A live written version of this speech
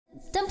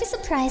don't be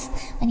surprised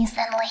when you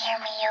suddenly hear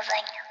me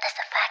using this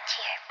effect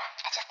here.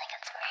 I just think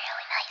it's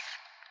really nice.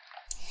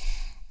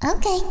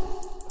 Okay,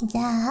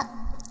 yeah,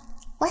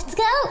 let's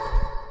go!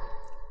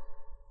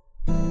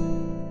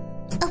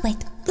 Oh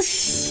wait.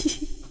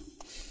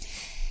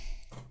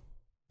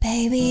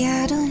 Baby,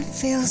 I don't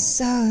feel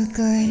so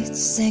good.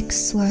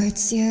 6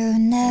 words you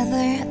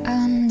never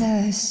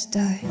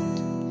understood.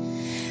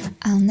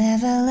 I'll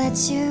never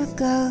let you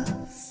go.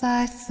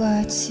 5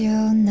 words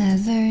you'll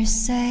never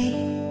say.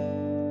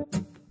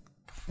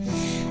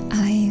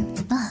 I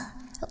felt,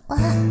 oh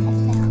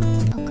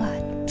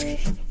god.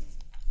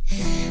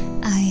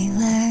 I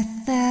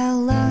left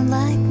alone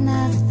like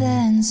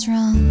nothing's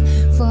wrong.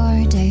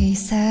 4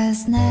 days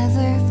has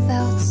never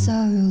felt so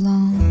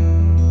long.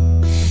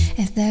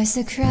 If there's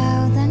a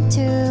crowd then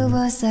 2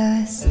 was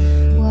us.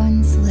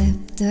 1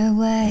 slipped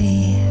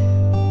away.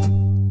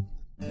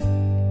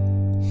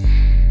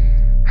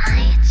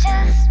 I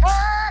just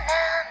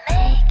wanna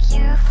make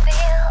you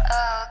feel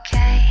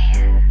okay.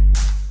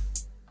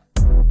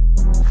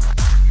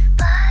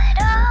 But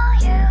all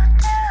you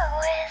do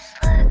is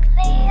look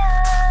the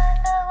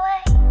other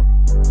way.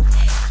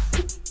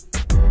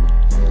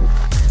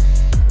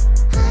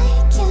 I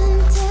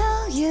can't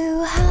tell you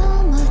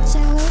how much I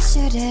wish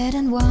you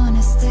didn't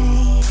wanna stay.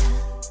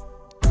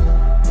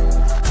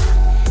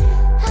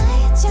 I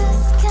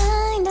just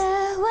kinda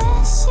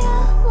wish you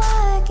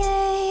were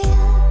gay.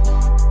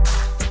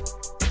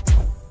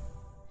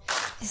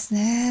 Is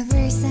there a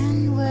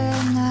reason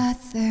we're not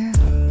through?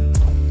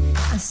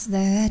 Is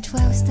there a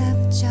 12-step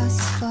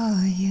just for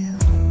you?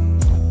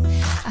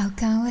 Our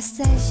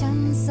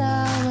conversations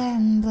all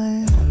in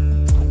blue.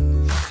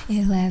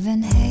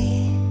 11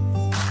 haze.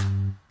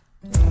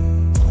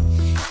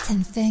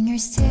 10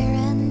 fingers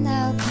tearing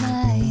out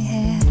my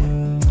hair.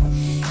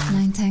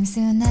 9 times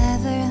you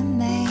never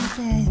made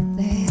it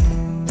there.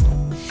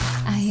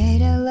 I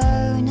ate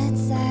alone at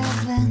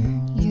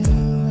 7. You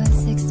were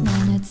 6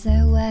 minutes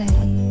away.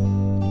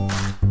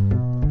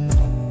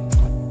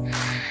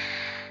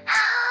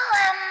 How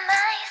am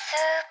I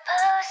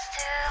supposed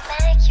to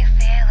make you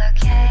feel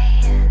okay?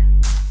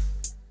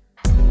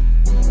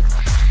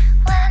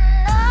 When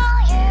all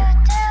you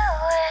do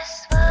is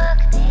walk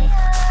the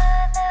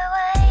other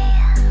way.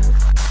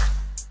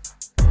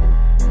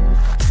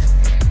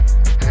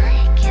 I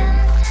can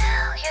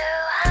tell you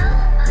how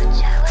much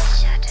I wish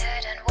I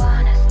didn't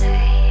wanna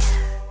stay.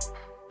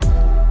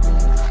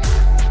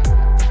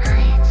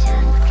 I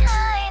just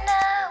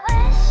kinda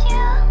wish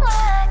you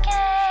were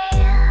gay.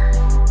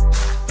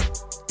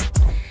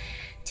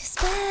 To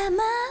spare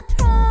my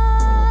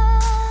pride,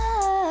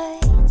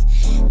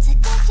 to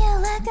give you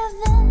lack of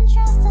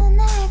interest an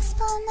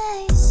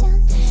explanation.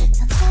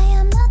 Don't say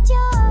I'm not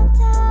your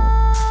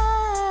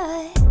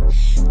type,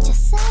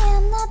 just say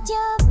I'm not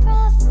your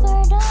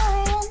preferred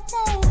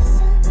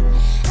orientation.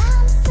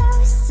 I'm so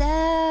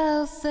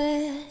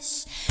selfish,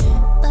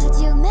 but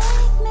you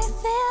make me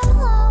feel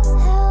lost,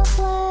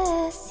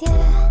 helpless,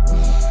 yeah.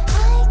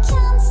 I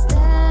can't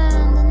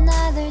stand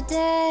another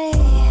day.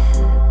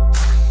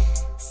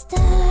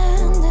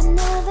 Stand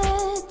another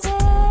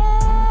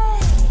day.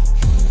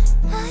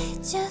 I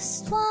just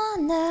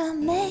wanna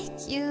make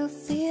you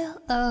feel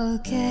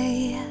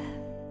okay.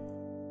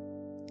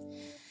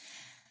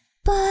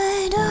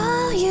 But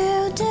all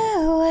you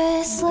do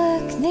is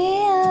look the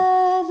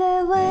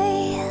other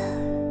way.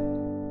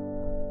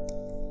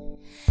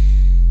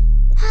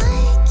 I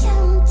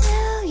can't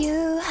tell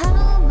you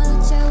how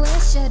much I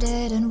wish I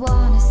didn't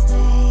wanna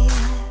stay.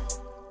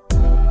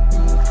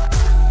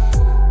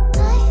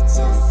 I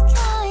just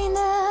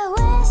kinda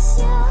wish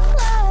you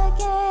were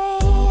gay.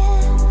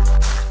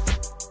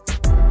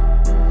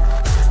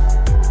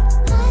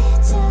 I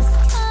just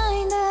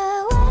kinda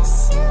wish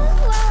you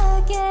were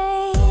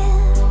gay.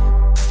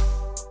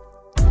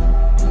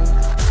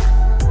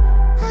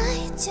 I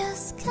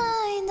just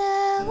kinda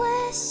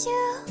wish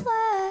you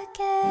were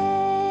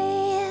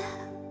gay.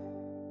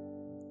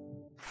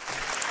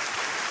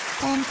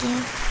 Thank you.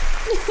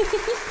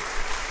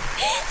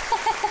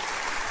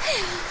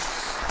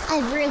 I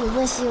really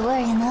wish you were,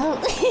 you know?